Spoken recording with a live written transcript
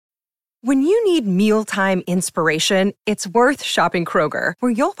When you need mealtime inspiration, it's worth shopping Kroger,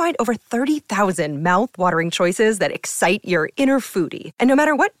 where you'll find over 30,000 mouth-watering choices that excite your inner foodie. And no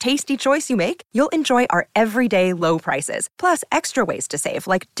matter what tasty choice you make, you'll enjoy our everyday low prices, plus extra ways to save,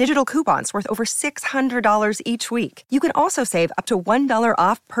 like digital coupons worth over $600 each week. You can also save up to $1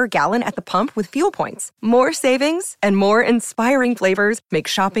 off per gallon at the pump with fuel points. More savings and more inspiring flavors make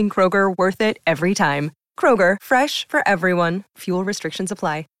shopping Kroger worth it every time. Kroger, fresh for everyone. Fuel restrictions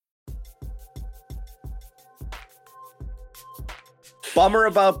apply. Bummer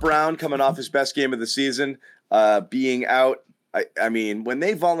about Brown coming off his best game of the season, being out. I mean, when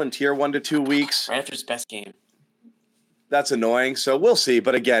they volunteer 1 to 2 weeks, right after his best game, that's annoying. So we'll see.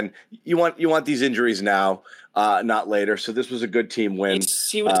 But again, you want these injuries now, not later. So this was a good team win.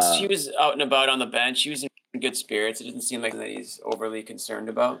 He was out and about on the bench. He was in good spirits. It didn't seem like that he's overly concerned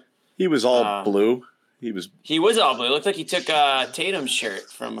about. He was all blue. He was all blue. It looked like he took Tatum's shirt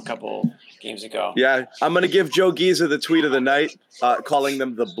from a couple games ago. Yeah, I'm going to give Joe Giza the tweet of the night, calling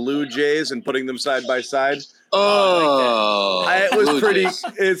them the Blue Jays and putting them side by side. It was pretty.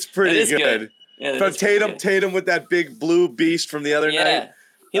 It's pretty good. Yeah, from Tatum with that big blue beast from the other night.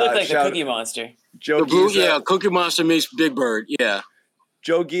 He looked like the Cookie Monster. Joe Giza, Cookie Monster meets Big Bird. Yeah,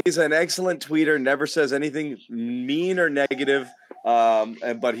 Joe Giza, an excellent tweeter, never says anything mean or negative.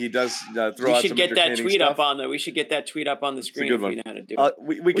 But he does throw out some We should get that tweet stuff. up on the screen. It's a good one. If we know how to do it.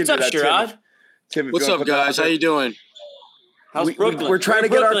 We can What's up, do that, Sherrod? Tim, what's up, guys? How you doing? How's Brooklyn? We're trying to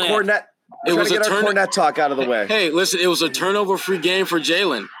get our Cornet. Cornet talk out of the way. Hey, listen, it was a turnover-free game for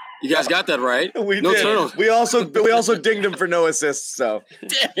Jalen. You guys got that right. We no did. Turnover. We also dinged him for no assists. So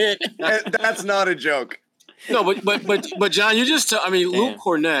that's not a joke. No, but John, you just Luke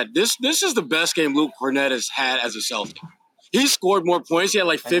Cornet. This is the best game Luke Cornet has had as a Celtic. He scored more points. He had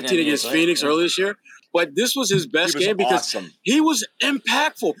like 15 against Phoenix earlier this year. But this was his best game because he was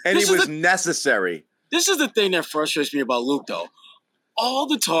impactful. And he was necessary. This is the thing that frustrates me about Luke, though. All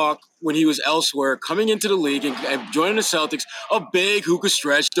the talk when he was elsewhere, coming into the league and joining the Celtics, a big who could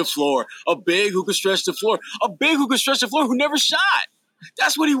stretch the floor, a big who could stretch the floor, a big who could stretch the floor who never shot.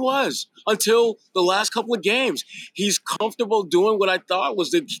 That's what he was until the last couple of games. He's comfortable doing what I thought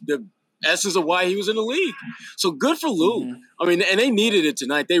was the essence of why he was in the league. So good for Luke. Mm-hmm. I mean, and they needed it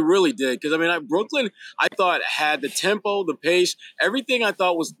tonight. They really did. Because, Brooklyn, I thought, had the tempo, the pace, everything I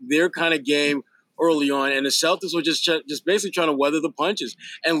thought was their kind of game early on. And the Celtics were just basically trying to weather the punches.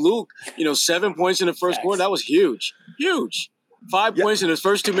 And Luke, 7 points in the first quarter, that was huge. Huge. 5 points in his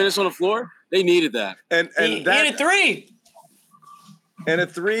first 2 minutes on the floor. They needed that. And he hit a three. And a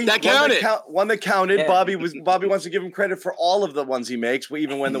three that counted. One that counted. Yeah. Bobby wants to give him credit for all of the ones he makes,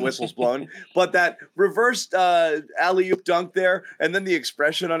 even when the whistle's blown. But that reversed alley-oop dunk there, and then the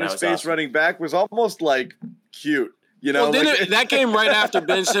expression on his face running back was almost like cute. Well, that came right after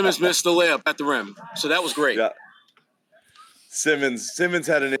Ben Simmons missed the layup at the rim, so that was great. Yeah. Simmons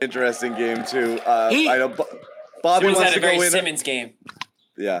had an interesting game too. I know Bobby Simmons wants had to a very go in. Simmons game.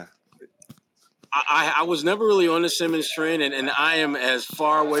 Yeah. I was never really on the Simmons train, and I am as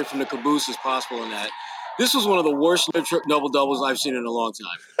far away from the caboose as possible in that. This was one of the worst double-doubles I've seen in a long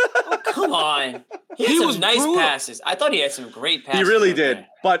time. Oh, come on. He had some nice passes. I thought he had some great passes. He really did.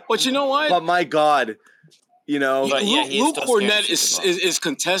 But you know what? But my God, Luke Cornet is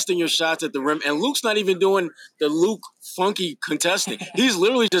contesting your shots at the rim, and Luke's not even doing the Luke funky contesting. He's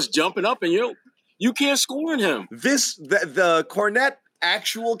literally just jumping up, and you can't score in him. The Cornet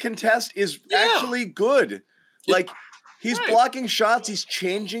actual contest is actually good. Like he's blocking shots, he's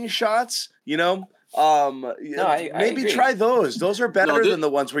changing shots, I maybe agree. try those. Those are better than the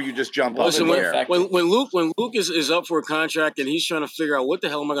ones where you just jump up in the air. When Luke is up for a contract and he's trying to figure out what the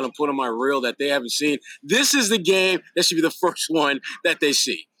hell am I going to put on my reel that they haven't seen, this is the game that should be the first one that they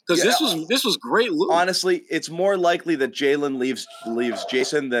see. Because this was great, Luke. Honestly, it's more likely that Jalen leaves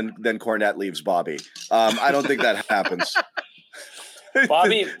Jason than Cornet leaves Bobby. I don't think that happens.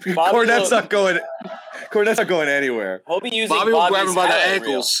 Bobby Cornet's not going anywhere. Hope he using Bobby will grab him by the highlight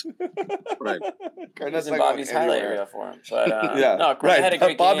ankles. Right. Cornet's using Bobby's highlight reel for him. But yeah, Cornet had a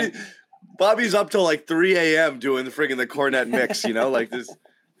great game. Bobby's up till like 3 a.m. doing the Cornet mix, like this.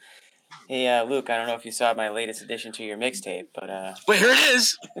 Hey, Luke, I don't know if you saw my latest addition to your mixtape, but here it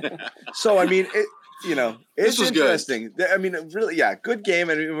is. So I mean, it's interesting. Good. I mean, really, good game.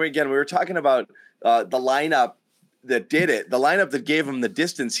 And again, we were talking about the lineup that did it, the lineup that gave him the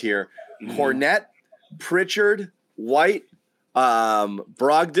distance here. Mm-hmm. Cornet, Pritchard, White,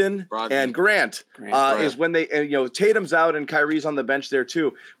 Brogdon, and Grant is when they, Tatum's out and Kyrie's on the bench there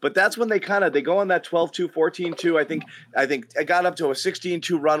too. But that's when they go on that 12-2, 14-2. I think it got up to a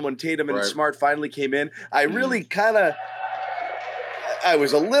 16-2 run when Tatum and Smart finally came in. I really I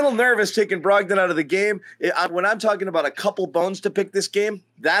was a little nervous taking Brogdon out of the game. When I'm talking about a couple bones to pick this game,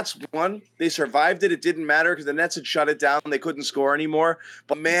 that's one. They survived it. It didn't matter because the Nets had shut it down. They couldn't score anymore.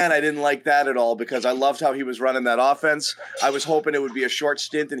 But, man, I didn't like that at all because I loved how he was running that offense. I was hoping it would be a short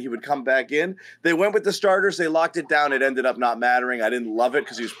stint and he would come back in. They went with the starters. They locked it down. It ended up not mattering. I didn't love it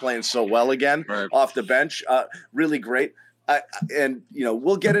because he was playing so well again off the bench. Really great.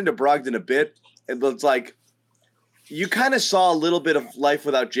 We'll get into Brogdon a bit. It's like you kind of saw a little bit of life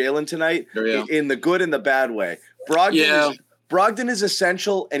without Jalen tonight in the good and the bad way. Brogdon is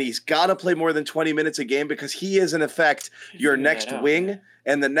essential, and he's got to play more than 20 minutes a game because he is, in effect, your next wing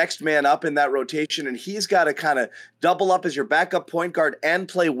and the next man up in that rotation, and he's got to kind of double up as your backup point guard and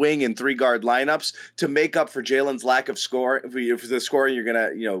play wing in 3-guard lineups to make up for Jalen's lack of score. For the scoring you're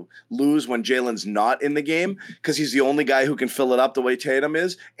going to lose when Jalen's not in the game because he's the only guy who can fill it up the way Tatum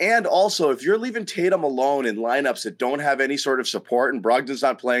is. And also, if you're leaving Tatum alone in lineups that don't have any sort of support and Brogdon's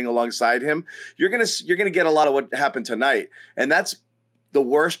not playing alongside him, you're gonna get a lot of what happened tonight. And that's the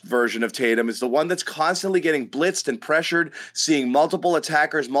worst version of Tatum is the one that's constantly getting blitzed and pressured, seeing multiple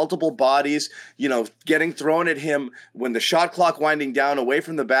attackers, multiple bodies, getting thrown at him when the shot clock winding down away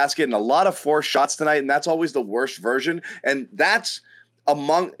from the basket, and a lot of forced shots tonight. And that's always the worst version. And that's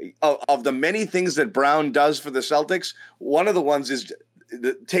among of the many things that Brown does for the Celtics. One of the ones is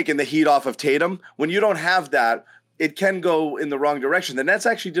taking the heat off of Tatum. When you don't have that, it can go in the wrong direction. The Nets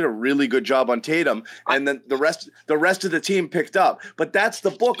actually did a really good job on Tatum, and then the rest of the team picked up. But that's the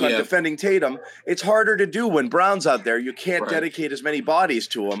book on defending Tatum. It's harder to do when Brown's out there. You can't dedicate as many bodies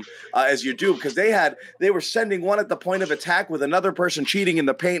to him as you do because they were sending one at the point of attack with another person cheating in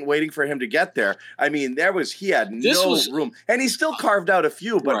the paint, waiting for him to get there. I mean, he had no room, and he still carved out a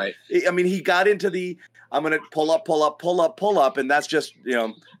few. But I mean, he got into the I'm going to pull up, and that's just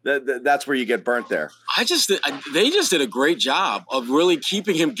that's where you get burnt there. They just did a great job of really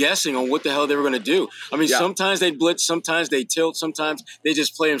keeping him guessing on what the hell they were going to do. I mean, sometimes they blitz, sometimes they tilt, sometimes they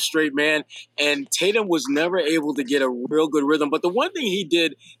just play him straight man. And Tatum was never able to get a real good rhythm. But the one thing he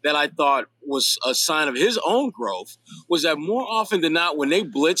did that I thought was a sign of his own growth was that more often than not, when they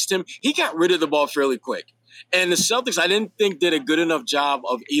blitzed him, he got rid of the ball fairly quick. And the Celtics, I didn't think did a good enough job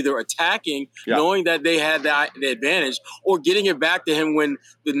of either attacking, knowing that they had the advantage, or getting it back to him when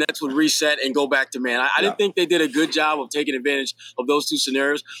the Nets would reset and go back to man. I didn't think they did a good job of taking advantage of those two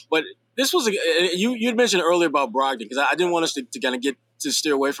scenarios. But this was you'd mentioned earlier about Brogdon because I didn't want us to kind of get to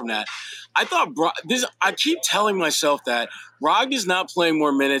steer away from that. I thought I keep telling myself that Brogdon's not playing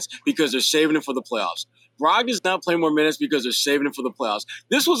more minutes because they're saving him for the playoffs. Brogdon's not playing more minutes because they're saving him for the playoffs.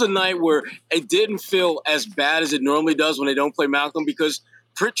 This was a night where it didn't feel as bad as it normally does when they don't play Malcolm because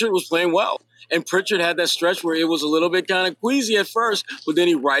Pritchard was playing well. And Pritchard had that stretch where it was a little bit kind of queasy at first, but then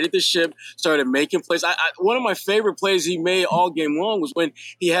he righted the ship, started making plays. One of my favorite plays he made all game long was when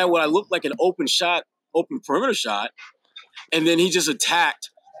he had what I looked like an open perimeter shot, and then he just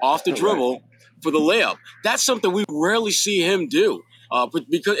attacked off the dribble for the layup. That's something we rarely see him do.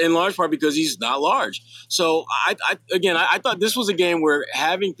 Because in large part because he's not large. So I thought this was a game where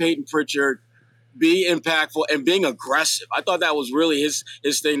having Peyton Pritchard be impactful and being aggressive, I thought that was really his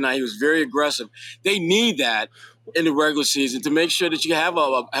thing. Now he was very aggressive. They need that in the regular season to make sure that you have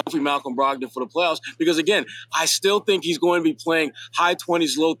a healthy Malcolm Brogdon for the playoffs. Because again, I still think he's going to be playing high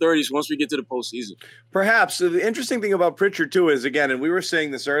 20s, low 30s once we get to the postseason. Perhaps. The interesting thing about Pritchard too is, again, and we were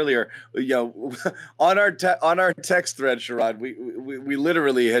saying this earlier, on our text thread, Sherrod, we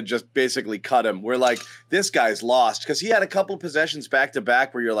literally had just basically cut him. We're like, this guy's lost because he had a couple of possessions back to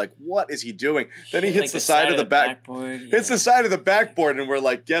back where you're like, what is he doing? Then he hits the side of the backboard. Hits the side of the backboard, and we're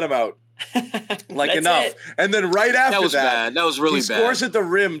like, get him out. Enough. It. And then right after that was bad. That was really bad. He scores at the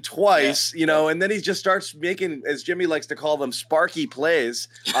rim twice, and then he just starts making, as Jimmy likes to call them, sparky plays.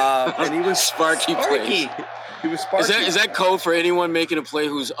 And he was sparky plays. He was sparky. Is that code for anyone making a play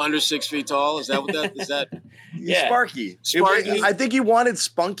who's under 6 feet tall? Is that what that is? That Sparky. I think he wanted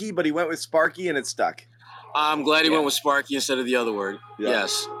spunky, but he went with sparky, and it stuck. I'm glad he went with sparky instead of the other word. Yeah.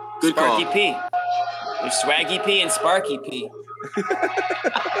 Yes, good Sparky call. P. There's Swaggy P and Sparky P.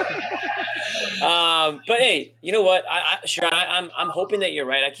 But hey, you know what? I'm hoping that you're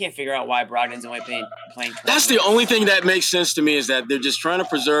right. I can't figure out why Brogdon's only playing. That's the only thing that makes sense to me is that they're just trying to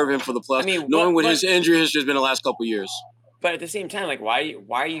preserve him for the playoffs, knowing what his injury history has been the last couple of years. But at the same time, why do you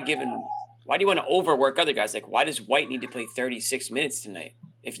want to overwork other guys? Like, why does White need to play 36 minutes tonight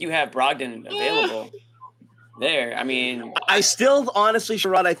if you have Brogdon available? There, I mean, I still honestly,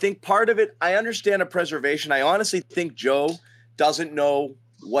 Sherrod, I think part of it, I understand a preservation. I honestly think Joe doesn't know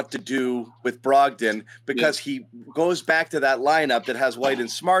what to do with Brogdon because he goes back to that lineup that has White and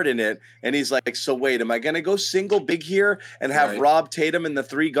Smart in it. And he's like, so wait, am I going to go single big here and have Rob Tatum in the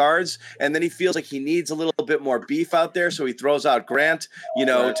 3 guards? And then he feels like he needs a little bit more beef out there. So he throws out Grant,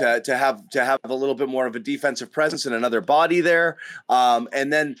 to have a little bit more of a defensive presence and another body there.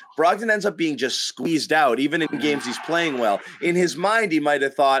 And then Brogdon ends up being just squeezed out, even in games he's playing well. In his mind, he might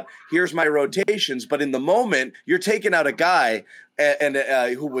have thought, here's my rotations. But in the moment, you're taking out a guy and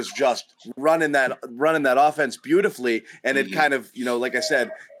who was just running that offense beautifully, and it kind of, like I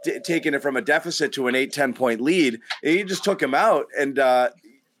said, taking it from a deficit to an 8-10 point lead. And you just took him out, and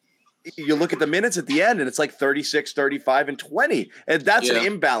you look at the minutes at the end, and it's like 36, 35, and 20, and that's an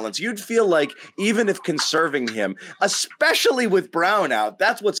imbalance. You'd feel like even if conserving him, especially with Brown out,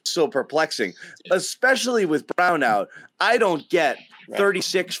 that's what's so perplexing. Especially with Brown out, I don't get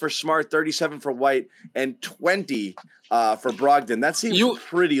 36 for Smart, 37 for White, and 20 for Brogdon. That seems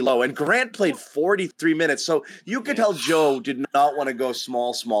pretty low. And Grant played 43 minutes. So you could tell Joe did not want to go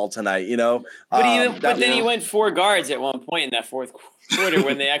small tonight, But then he went 4 guards at one point in that fourth quarter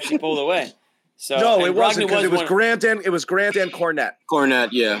when they actually pulled away. So no, it wasn't, because it was Grant and Cornette. Cornette,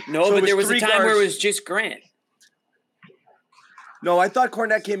 yeah. No, so but there was a time where it was just Grant. No, I thought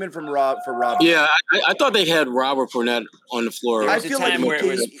Cornette came in for Rob. Yeah, I thought they had Rob or Cornette on the floor. I feel like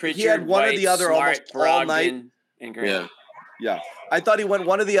he had one or the other almost all night. And Grant. Yeah. I thought he went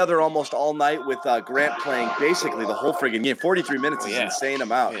one or the other almost all night with Grant playing basically the whole friggin' game. 43 minutes is an insane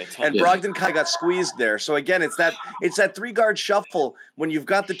amount. And Brogdon kind of got squeezed there. So again, it's that 3-guard shuffle when you've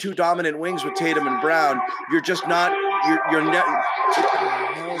got the 2 dominant wings with Tatum and Brown. You're just not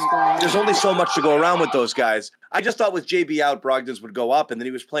there's only so much to go around with those guys. I just thought with JB out, Brogdon's would go up, and then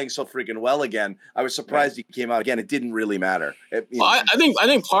he was playing so freaking well again. I was surprised he came out again. It didn't really matter. I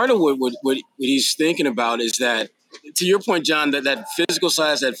think part of what he's thinking about is that, to your point, John, that physical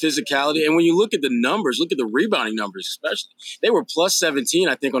size, that physicality, and when you look at the numbers, look at the rebounding numbers especially. They were plus 17,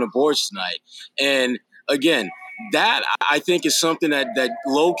 I think, on the boards tonight. And again, that I think is something that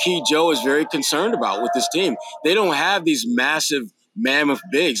low-key Joe is very concerned about with this team. They don't have these massive mammoth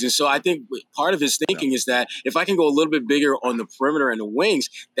bigs. And so I think part of his thinking is that if I can go a little bit bigger on the perimeter and the wings,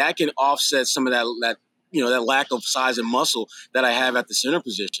 that can offset some of that lack of size and muscle that I have at the center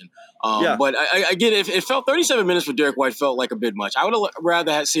position. But I get it. It felt 37 minutes for Derek White felt like a bit much. I would have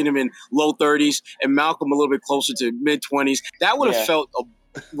rather have seen him in low 30s and Malcolm a little bit closer to mid 20s. That would have felt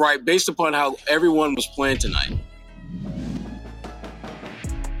right based upon how everyone was playing tonight.